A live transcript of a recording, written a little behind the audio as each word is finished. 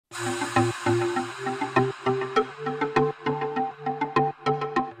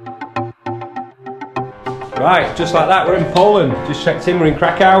Right, just like that, we're in Poland. Just checked in, we're in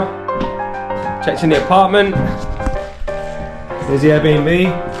Krakow. Checked in the apartment. Here's the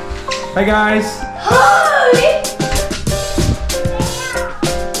Airbnb. Hey guys. Hi.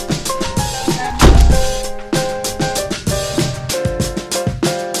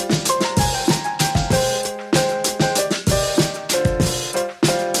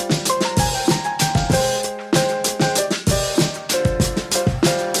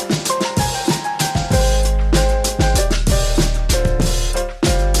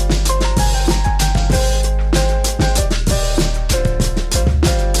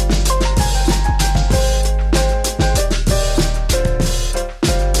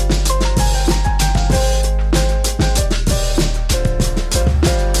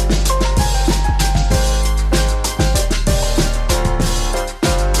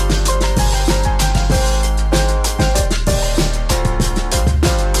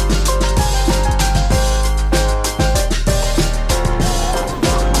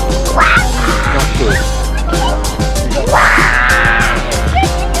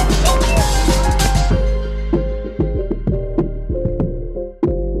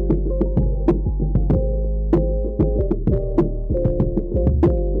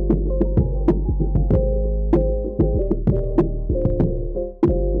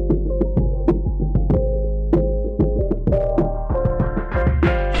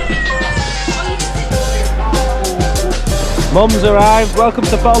 Mum's arrived. Welcome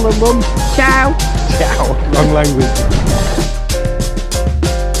to Poland, Mum. Ciao. Ciao. Wrong language.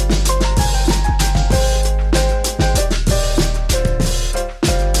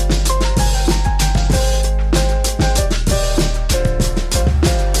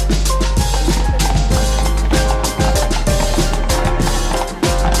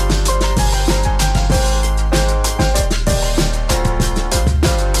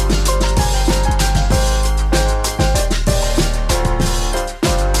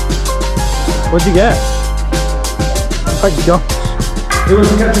 What'd you get? Thank gosh. Who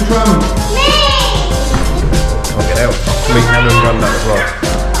wants to catch a tram? Me! I'll get out. Meet Hannah and Grandad as well.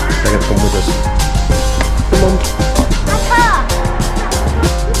 They're going to come with us. Come on. Papa!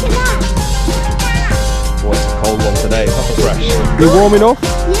 Look at that! Oh, it's a cold one today. It's not fresh. Are you warm enough?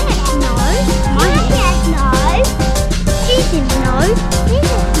 Yes, no. Yes, no. Jesus, no.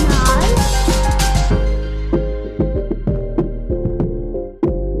 Jesus, no.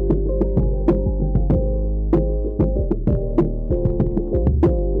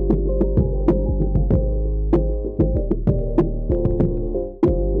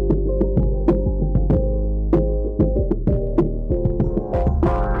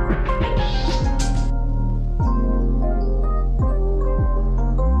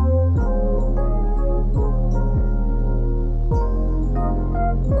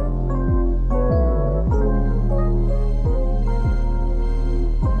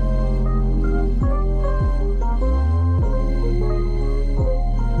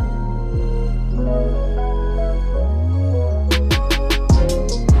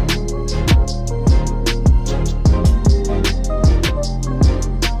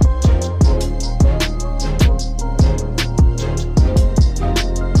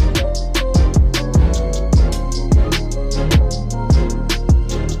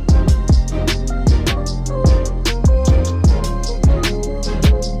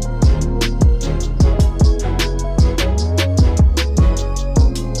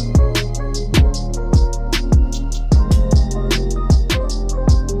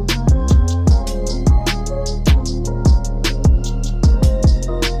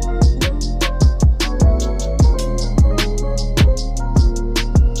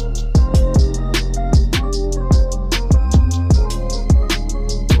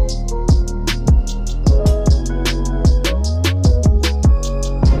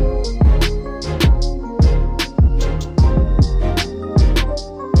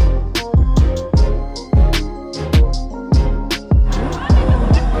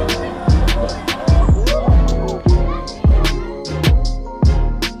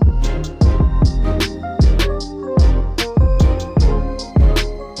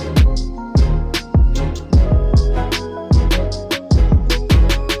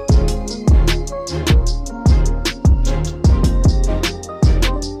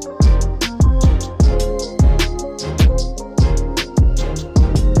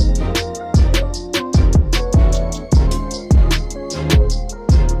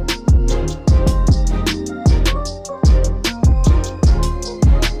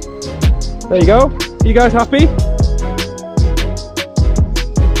 There you go. You guys happy?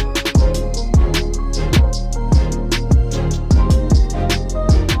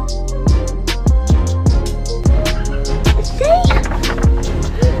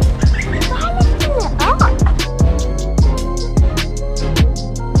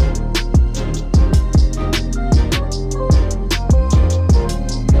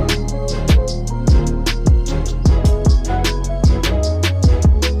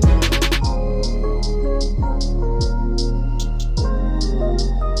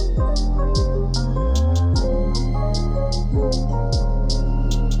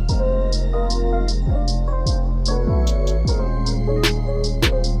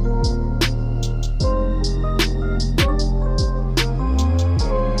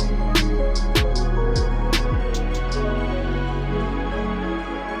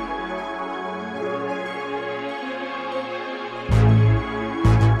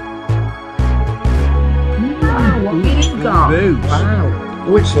 Wow.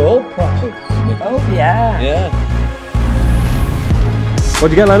 Oh, it's all proper. Oh yeah. Yeah.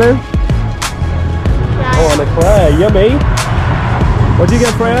 What'd you get, Lennon? Oh, an eclair, yummy. What'd you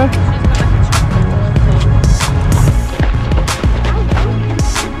get, Freya?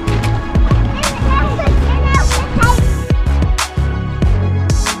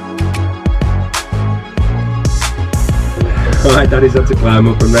 Alright, Daddy's had to climb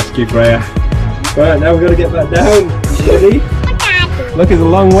up and rescue Freya. Right, now we've got to get back down. Ready? Look, it's a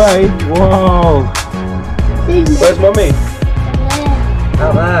long way. Whoa. Where's Mummy?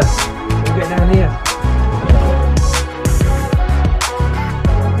 Out there. We'll get down here.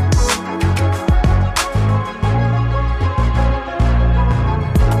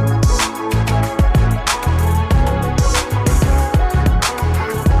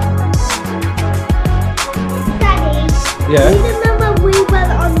 Daddy, Yeah.